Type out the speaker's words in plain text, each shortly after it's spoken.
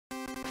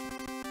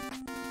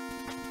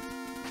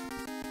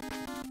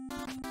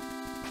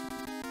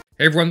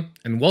Hey everyone,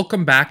 and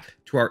welcome back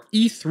to our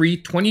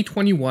E3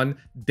 2021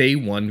 Day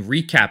 1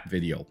 recap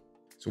video.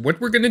 So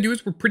what we're going to do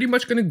is we're pretty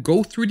much going to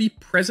go through the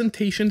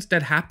presentations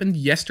that happened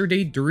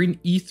yesterday during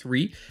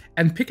E3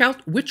 and pick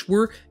out which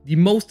were the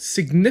most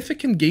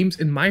significant games,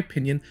 in my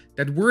opinion,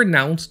 that were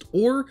announced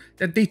or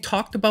that they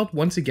talked about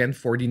once again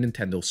for the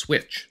Nintendo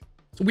Switch.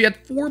 So we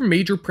had 4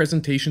 major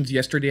presentations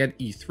yesterday at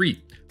E3.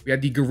 We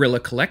had the Guerrilla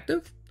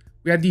Collective,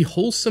 we had the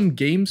Wholesome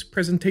Games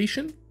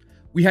presentation,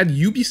 we had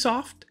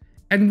Ubisoft,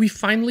 and we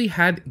finally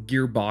had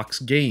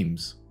Gearbox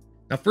Games.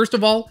 Now, first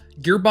of all,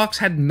 Gearbox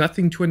had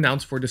nothing to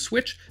announce for the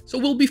Switch, so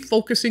we'll be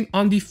focusing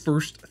on the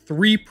first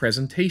 3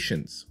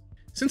 presentations.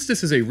 Since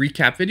this is a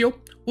recap video,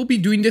 we'll be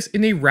doing this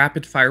in a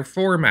rapid-fire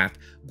format,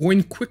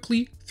 going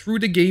quickly through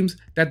the games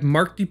that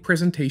marked the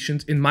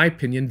presentations, in my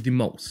opinion, the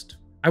most.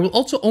 I will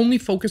also only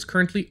focus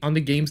currently on the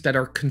games that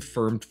are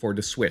confirmed for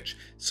the Switch.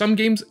 Some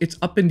games, it's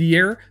up in the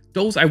air.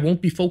 Those I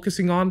won't be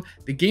focusing on.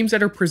 The games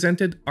that are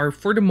presented are,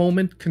 for the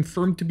moment,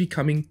 confirmed to be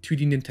coming to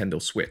the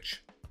Nintendo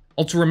Switch.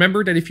 Also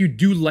remember that if you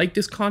do like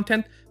this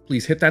content,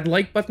 please hit that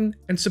like button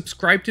and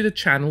subscribe to the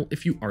channel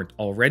if you aren't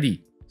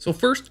already. So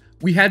first,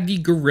 we had the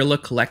Guerrilla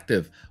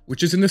Collective,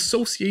 which is an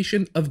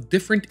association of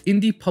different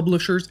indie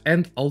publishers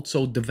and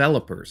also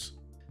developers.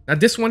 Now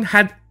this one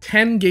had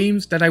 10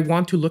 games that I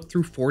want to look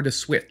through for the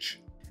Switch.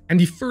 And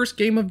the first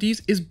game of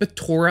these is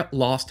Batora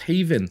Lost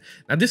Haven.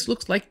 Now this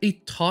looks like a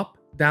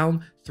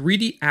top-down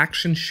 3D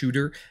action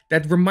shooter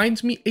that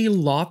reminds me a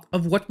lot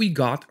of what we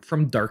got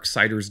from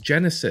Darksiders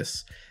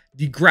Genesis.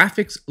 The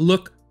graphics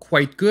look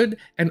quite good,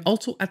 and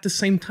also at the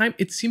same time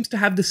it seems to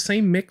have the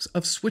same mix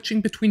of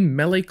switching between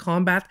melee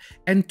combat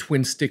and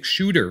twin-stick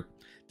shooter.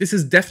 This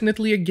is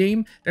definitely a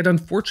game that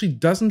unfortunately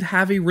doesn't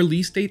have a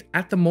release date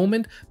at the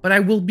moment, but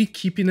I will be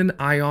keeping an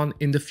eye on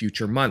in the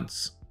future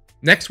months.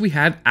 Next, we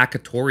had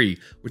Akatori,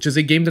 which is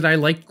a game that I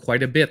like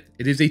quite a bit.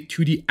 It is a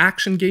 2D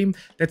action game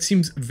that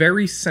seems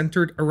very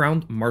centered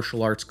around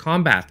martial arts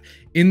combat.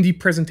 In the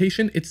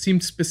presentation, it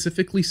seemed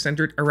specifically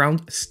centered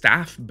around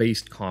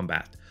staff-based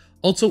combat.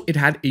 Also, it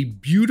had a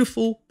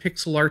beautiful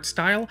pixel art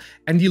style,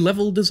 and the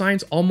level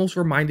designs almost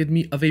reminded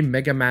me of a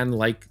Mega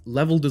Man-like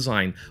level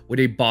design, with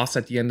a boss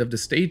at the end of the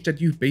stage that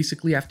you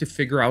basically have to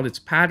figure out its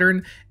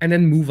pattern and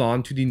then move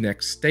on to the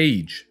next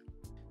stage.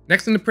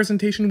 Next in the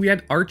presentation, we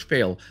had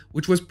Archvale,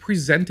 which was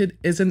presented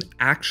as an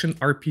action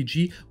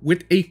RPG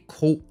with a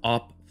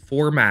co-op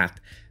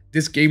format.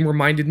 This game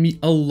reminded me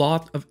a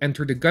lot of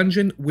Enter the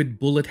Gungeon with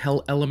bullet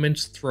hell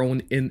elements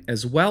thrown in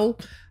as well.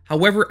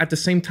 However, at the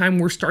same time,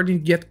 we're starting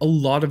to get a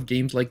lot of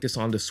games like this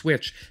on the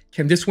Switch.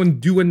 Can this one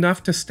do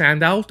enough to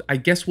stand out? I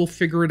guess we'll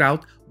figure it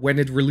out when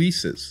it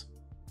releases.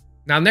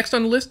 Now, next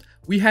on the list,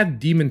 we had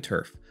Demon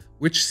Turf,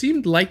 which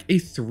seemed like a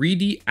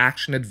 3D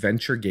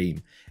action-adventure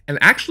game. And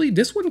actually,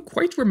 this one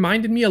quite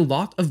reminded me a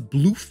lot of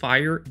Blue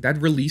Fire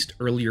that released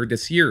earlier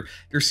this year.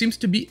 There seems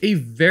to be a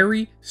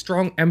very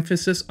strong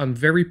emphasis on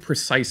very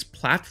precise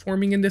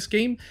platforming in this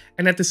game,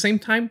 and at the same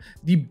time,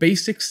 the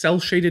basic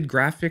cel-shaded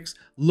graphics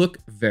look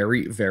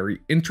very,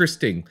 very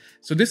interesting.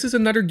 So this is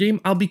another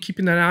game I'll be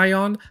keeping an eye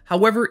on.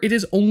 However, it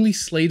is only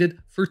slated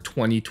for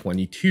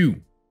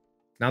 2022.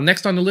 Now,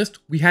 next on the list,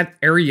 we had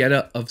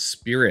Arietta of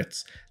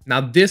Spirits. Now,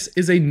 this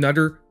is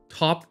another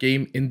top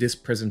game in this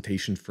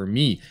presentation for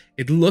me.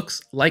 It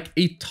looks like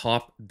a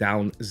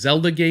top-down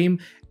Zelda game,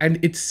 and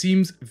it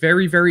seems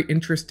very, very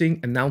interesting,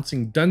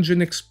 announcing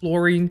dungeon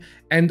exploring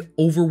and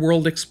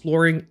overworld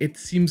exploring. It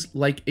seems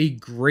like a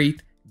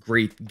great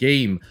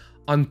game.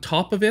 On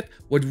top of it,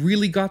 what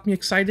really got me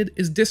excited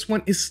is this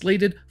one is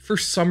slated for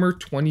summer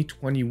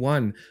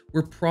 2021.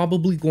 We're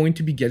probably going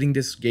to be getting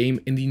this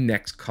game in the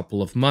next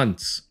couple of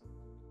months.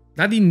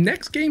 Now, the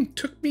next game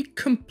took me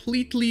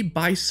completely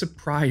by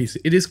surprise.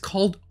 It is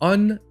called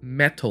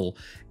Unmetal,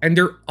 and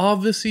they're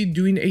obviously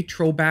doing a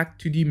throwback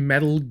to the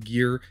Metal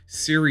Gear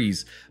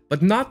series,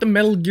 but not the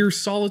Metal Gear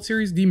Solid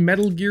series, the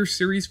Metal Gear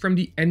series from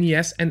the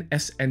NES and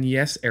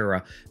SNES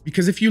era.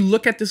 Because if you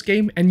look at this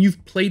game and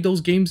you've played those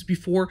games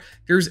before,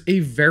 there's a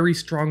very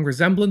strong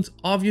resemblance.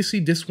 Obviously,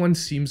 this one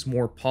seems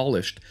more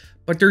polished,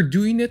 but they're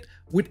doing it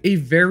with a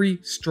very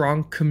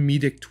strong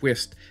comedic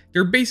twist.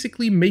 They're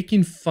basically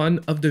making fun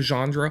of the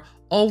genre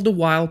all the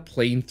while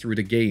playing through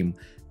the game.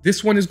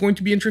 This one is going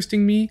to be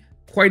interesting me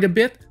quite a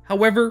bit.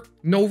 However,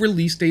 no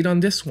release date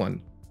on this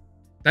one.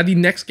 Now, the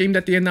next game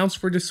that they announced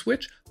for the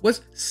Switch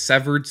was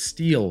Severed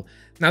Steel.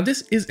 Now,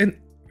 this is an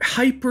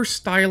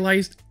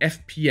hyper-stylized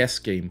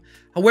FPS game.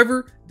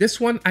 However, this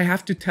one, I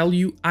have to tell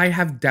you, I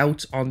have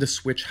doubts on the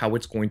Switch how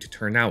it's going to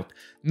turn out.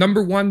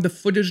 Number one, the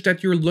footage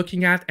that you're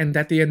looking at and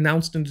that they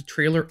announced in the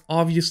trailer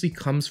obviously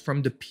comes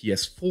from the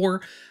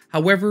PS4.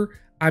 However,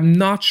 I'm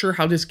not sure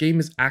how this game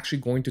is actually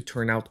going to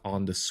turn out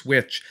on the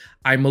Switch.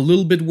 I'm a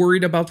little bit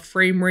worried about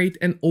frame rate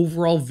and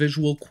overall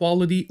visual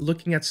quality,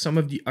 looking at some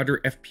of the other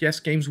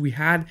FPS games we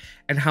had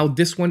and how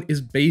this one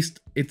is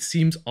based, it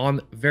seems, on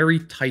very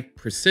tight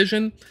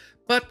precision.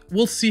 But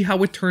we'll see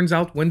how it turns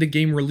out when the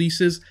game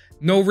releases.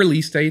 No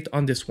release date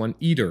on this one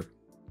either.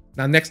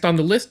 Now, next on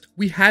the list,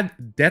 we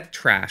had Death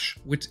Trash,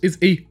 which is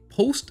a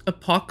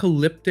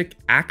post-apocalyptic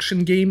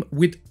action game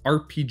with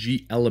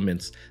RPG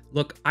elements.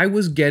 Look, I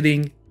was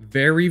getting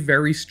very,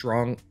 very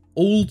strong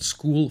old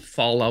school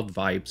Fallout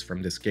vibes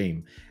from this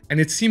game. And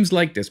it seems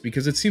like this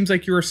because it seems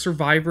like you're a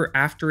survivor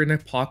after an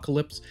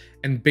apocalypse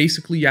and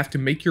basically you have to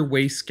make your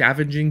way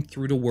scavenging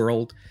through the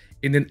world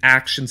in an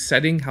action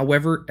setting.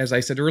 However, as I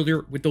said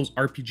earlier, with those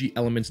RPG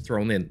elements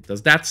thrown in.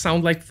 Does that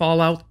sound like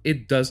Fallout?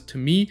 It does to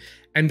me,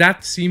 and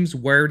that seems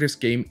where this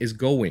game is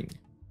going.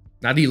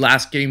 Now, the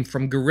last game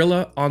from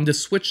Guerrilla on the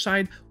Switch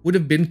side would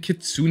have been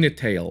Kitsune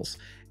Tales.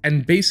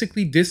 And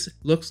basically this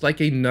looks like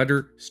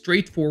another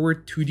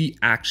straightforward 2D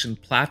action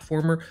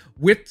platformer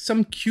with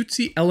some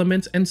cutesy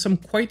elements and some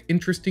quite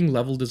interesting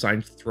level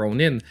design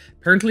thrown in.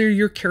 Apparently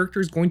your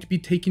character is going to be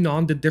taking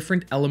on the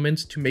different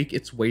elements to make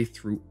its way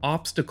through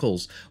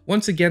obstacles.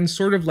 Once again,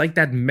 sort of like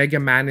that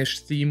Mega Man-ish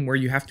theme where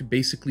you have to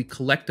basically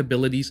collect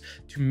abilities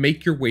to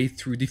make your way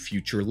through the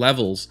future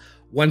levels.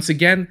 Once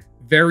again,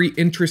 very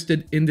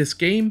interested in this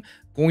game.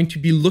 Going to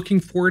be looking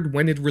forward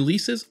when it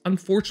releases.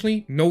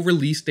 Unfortunately, no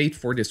release date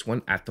for this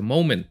one at the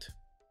moment.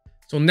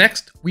 So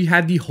next, we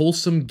had the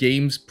Wholesome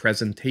Games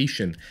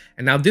presentation.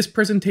 And now this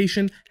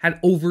presentation had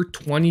over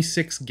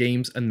 26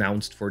 games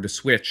announced for the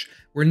Switch.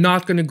 We're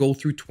not going to go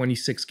through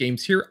 26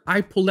 games here.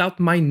 I pulled out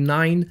my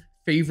 9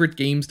 favorite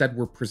games that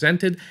were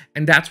presented,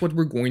 and that's what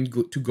we're going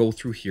to go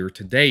through here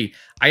today.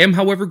 I am,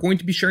 however, going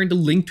to be sharing the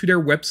link to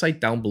their website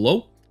down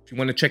below. If you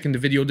want to check in the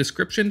video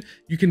description,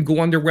 you can go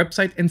on their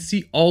website and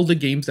see all the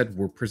games that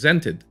were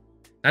presented.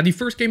 Now, the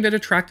first game that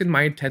attracted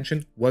my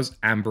attention was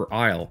Amber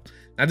Isle.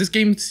 Now, this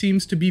game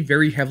seems to be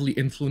very heavily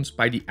influenced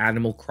by the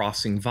Animal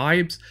Crossing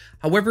vibes.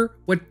 However,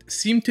 what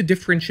seemed to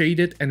differentiate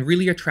it and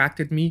really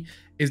attracted me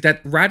is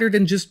that rather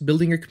than just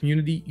building a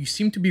community, you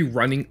seem to be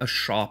running a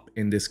shop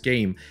in this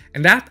game.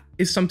 And that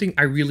is something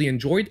I really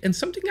enjoyed and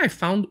something I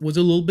found was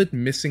a little bit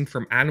missing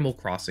from Animal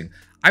Crossing.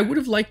 I would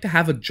have liked to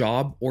have a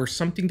job or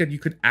something that you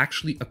could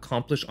actually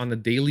accomplish on a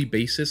daily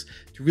basis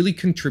to really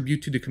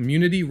contribute to the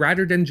community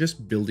rather than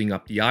just building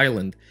up the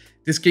island.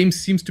 This game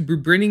seems to be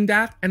bringing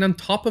that, and on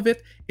top of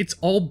it, it's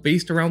all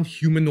based around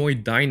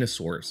humanoid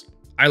dinosaurs.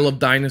 I love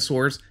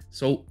dinosaurs,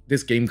 so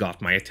this game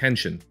got my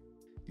attention.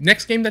 The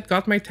next game that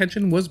got my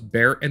attention was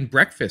Bear and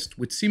Breakfast,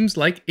 which seems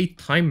like a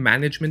time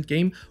management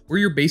game where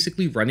you're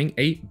basically running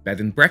a bed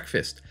and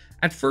breakfast.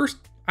 At first,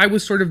 I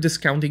was sort of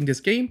discounting this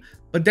game,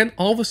 but then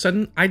all of a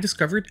sudden I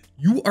discovered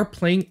you are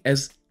playing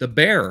as the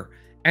bear,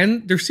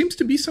 and there seems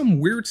to be some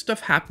weird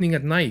stuff happening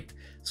at night.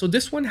 So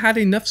this one had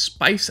enough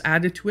spice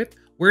added to it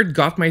where it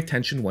got my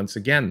attention once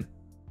again.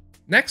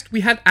 Next,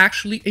 we had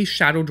actually a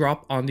shadow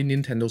drop on the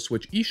Nintendo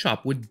Switch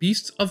eShop with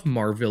Beasts of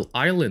Marvel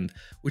Island,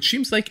 which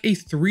seems like a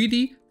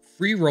 3D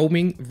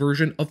free-roaming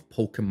version of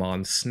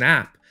Pokemon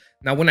Snap.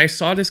 Now, when I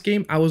saw this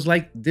game, I was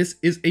like, this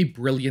is a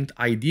brilliant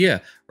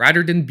idea.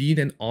 Rather than being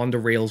an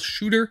on-the-rails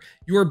shooter,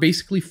 you are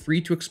basically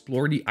free to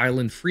explore the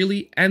island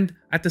freely, and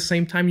at the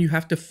same time, you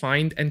have to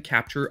find and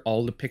capture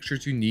all the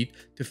pictures you need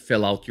to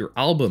fill out your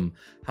album.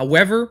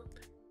 However,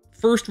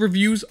 first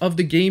reviews of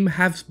the game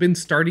have been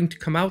starting to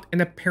come out,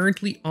 and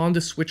apparently on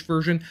the Switch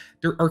version,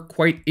 there are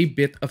quite a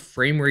bit of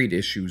frame rate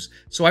issues.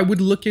 So I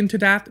would look into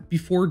that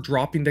before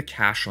dropping the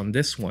cash on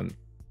this one.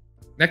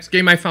 Next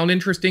game I found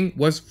interesting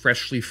was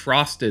Freshly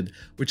Frosted,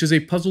 which is a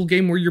puzzle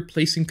game where you're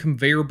placing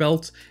conveyor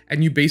belts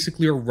and you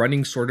basically are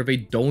running sort of a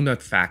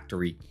donut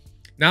factory.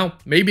 Now,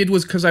 maybe it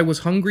was because I was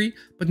hungry,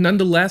 but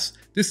nonetheless,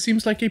 this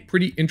seems like a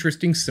pretty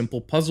interesting simple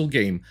puzzle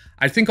game.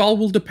 I think all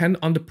will depend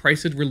on the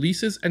price it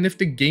releases and if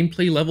the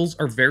gameplay levels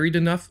are varied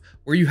enough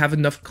where you have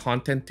enough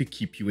content to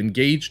keep you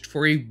engaged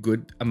for a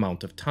good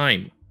amount of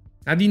time.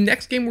 Now, the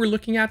next game we're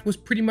looking at was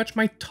pretty much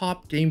my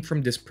top game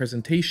from this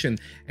presentation,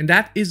 and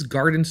that is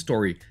Garden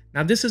Story.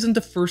 Now, this isn't the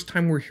first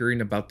time we're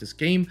hearing about this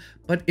game,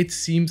 but it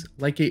seems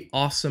like an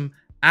awesome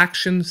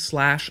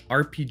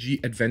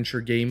action/RPG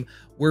adventure game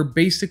where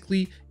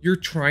basically you're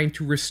trying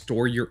to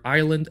restore your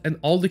island and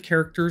all the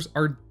characters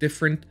are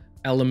different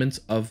elements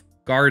of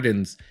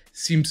gardens.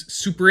 Seems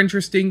super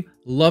interesting,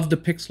 love the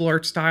pixel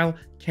art style,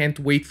 can't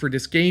wait for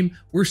this game.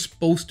 We're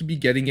supposed to be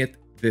getting it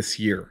this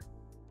year.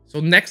 So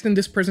next in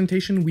this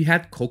presentation, we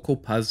had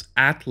Cocopuz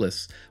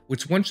Atlas,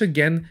 which once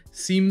again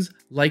seems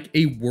like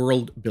a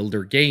world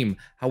builder game.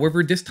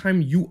 However, this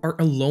time you are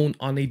alone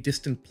on a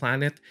distant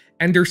planet,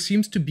 and there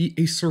seems to be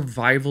a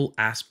survival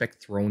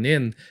aspect thrown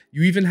in.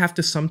 You even have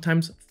to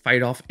sometimes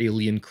fight off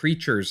alien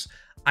creatures.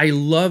 I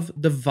love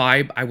the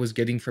vibe I was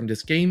getting from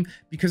this game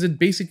because it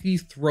basically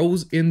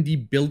throws in the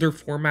builder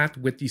format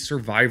with the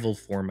survival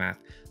format.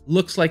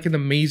 Looks like an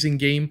amazing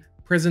game.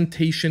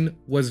 Presentation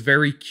was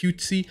very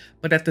cutesy,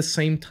 but at the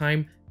same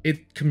time,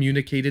 it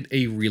communicated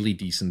a really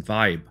decent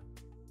vibe.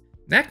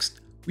 Next,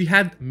 we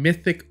had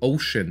Mythic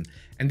Ocean,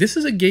 and this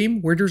is a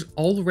game where there's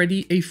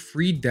already a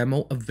free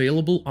demo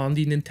available on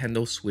the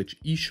Nintendo Switch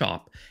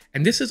eShop,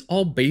 and this is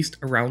all based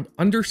around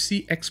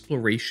undersea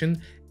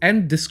exploration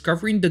and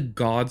discovering the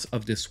gods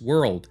of this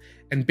world.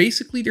 And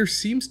basically there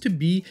seems to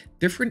be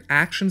different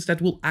actions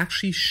that will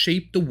actually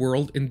shape the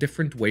world in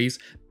different ways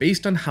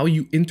based on how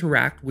you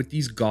interact with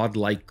these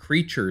godlike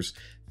creatures.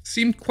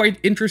 Seemed quite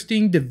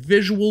interesting. The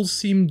visuals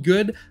seemed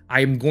good.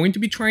 I am going to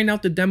be trying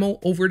out the demo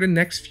over the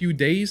next few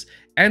days,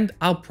 and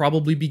I'll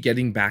probably be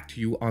getting back to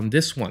you on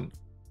this one.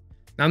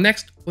 Now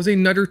next was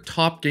another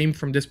top game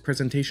from this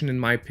presentation in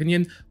my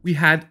opinion. We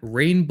had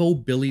Rainbow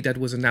Billy that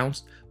was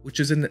announced, which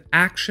is an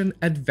action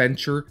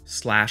adventure /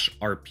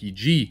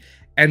 RPG.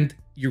 And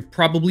you've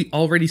probably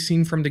already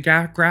seen from the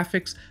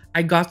graphics,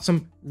 I got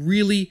some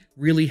really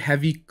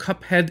heavy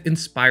Cuphead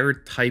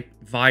inspired type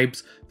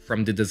vibes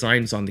from the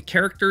designs on the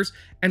characters,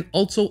 and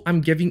also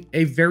I'm giving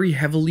a very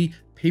heavily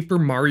Paper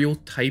Mario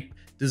type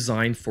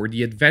design for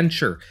the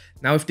adventure.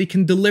 Now if they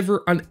can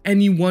deliver on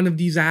any one of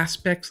these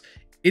aspects,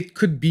 it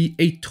could be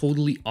a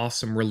totally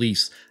awesome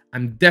release.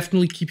 I'm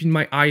definitely keeping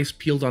my eyes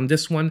peeled on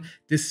this one.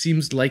 This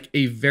seems like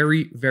a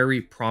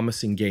very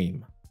promising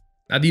game.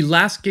 Now the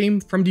last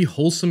game from the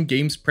Wholesome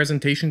Games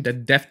presentation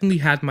that definitely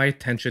had my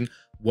attention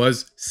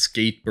was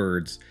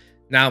Skatebirds.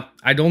 Now,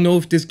 I don't know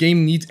if this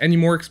game needs any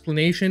more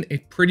explanation.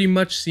 It pretty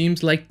much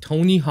seems like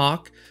Tony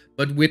Hawk,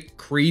 but with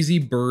crazy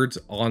birds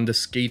on the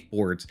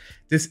skateboards.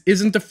 This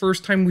isn't the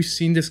first time we've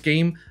seen this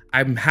game.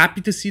 I'm happy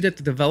to see that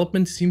the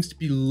development seems to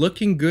be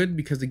looking good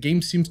because the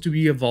game seems to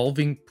be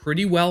evolving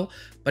pretty well,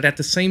 but at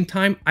the same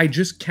time, I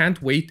just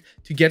can't wait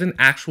to get an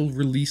actual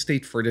release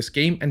date for this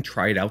game and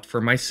try it out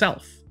for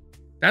myself.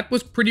 That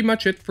was pretty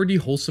much it for the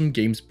Wholesome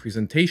Games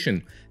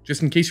presentation.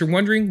 Just in case you're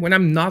wondering, when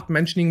I'm not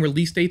mentioning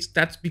release dates,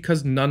 that's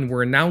because none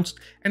were announced,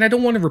 and I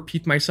don't want to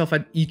repeat myself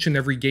at each and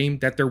every game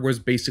that there was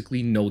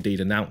basically no date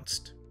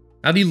announced.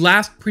 Now the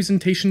last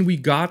presentation we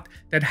got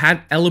that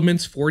had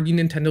elements for the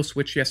Nintendo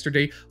Switch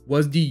yesterday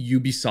was the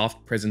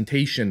Ubisoft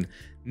presentation.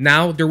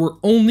 Now there were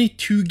only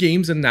 2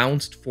 games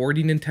announced for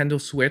the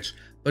Nintendo Switch,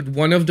 but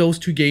one of those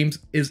 2 games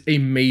is a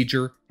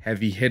major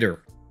heavy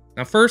hitter.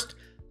 Now first,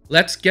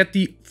 let's get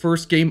the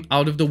first game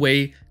out of the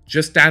way.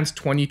 Just Dance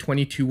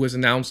 2022 was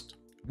announced.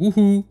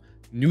 Woohoo!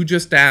 New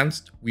Just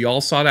Dance. We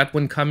all saw that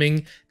one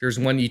coming. There's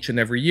one each and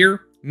every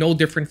year. No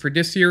different for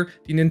this year.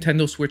 The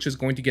Nintendo Switch is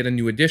going to get a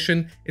new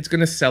edition. It's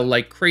going to sell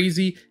like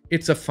crazy.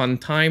 It's a fun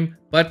time,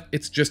 but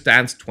it's Just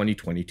Dance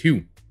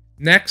 2022.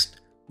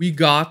 Next, we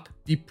got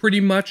the pretty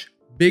much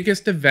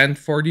biggest event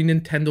for the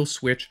Nintendo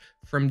Switch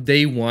from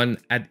day one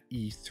at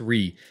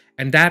E3.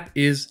 And that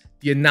is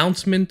the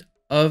announcement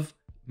of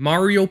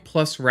Mario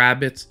plus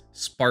Rabbids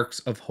Sparks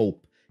of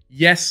Hope.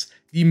 Yes,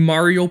 the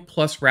Mario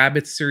plus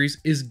Rabbids series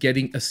is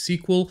getting a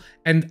sequel,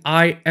 and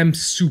I am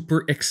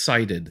super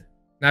excited.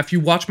 Now, if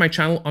you watch my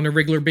channel on a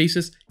regular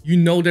basis, you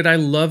know that I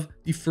love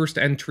the first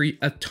entry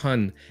a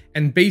ton.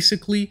 And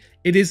basically,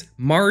 it is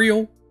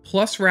Mario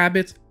plus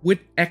Rabbids with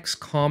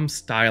XCOM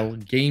style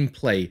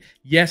gameplay.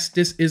 Yes,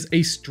 this is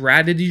a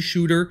strategy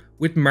shooter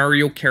with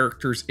Mario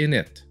characters in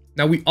it.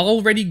 Now, we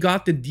already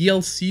got the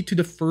DLC to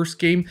the first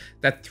game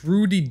that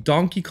threw the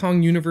Donkey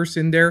Kong universe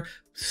in there,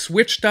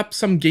 switched up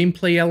some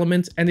gameplay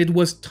elements, and it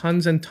was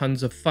tons and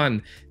tons of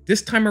fun.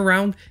 This time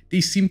around,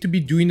 they seem to be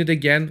doing it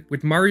again,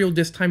 with Mario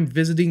this time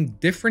visiting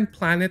different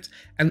planets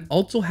and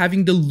also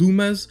having the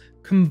Lumas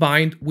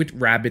combined with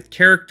Rabbid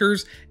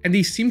characters, and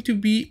they seem to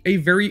be a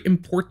very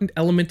important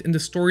element in the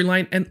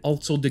storyline and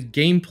also the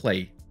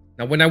gameplay.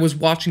 Now, when I was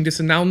watching this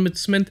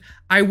announcement,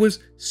 I was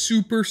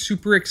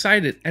super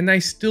excited, and I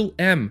still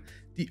am.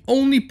 The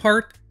only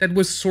part that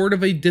was sort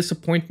of a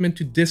disappointment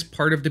to this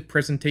part of the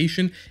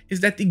presentation is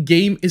that the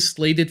game is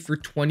slated for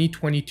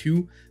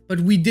 2022,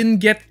 but we didn't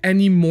get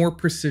any more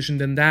precision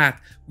than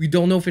that. We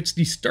don't know if it's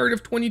the start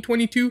of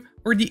 2022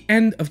 or the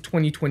end of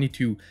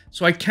 2022.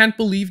 So I can't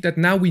believe that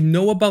now we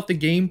know about the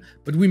game,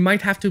 but we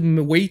might have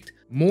to wait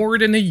more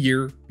than a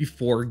year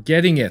before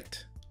getting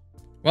it.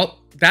 Well,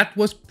 that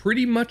was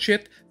pretty much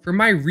it for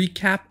my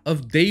recap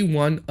of day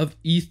one of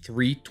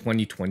E3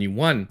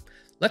 2021.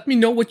 Let me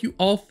know what you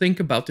all think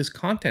about this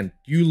content.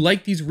 Do you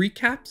like these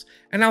recaps?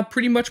 And I'll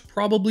pretty much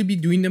probably be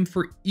doing them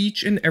for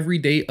each and every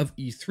day of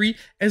E3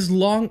 as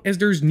long as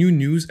there's new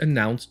news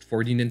announced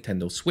for the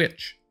Nintendo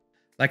Switch.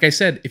 Like I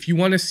said, if you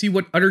want to see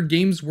what other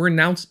games were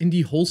announced in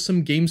the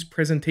Wholesome Games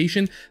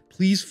presentation,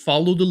 please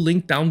follow the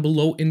link down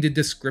below in the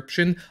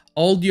description.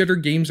 All the other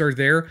games are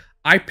there.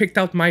 I picked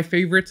out my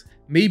favorites.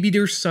 Maybe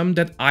there's some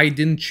that I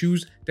didn't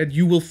choose that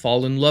you will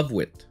fall in love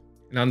with.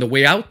 And on the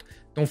way out,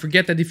 don't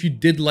forget that if you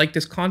did like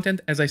this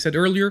content, as I said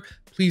earlier,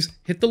 please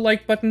hit the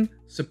like button,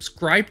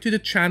 subscribe to the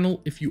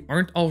channel if you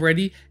aren't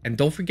already, and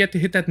don't forget to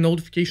hit that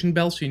notification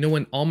bell so you know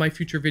when all my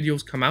future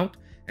videos come out.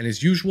 And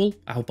as usual,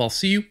 I hope I'll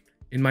see you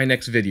in my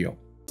next video.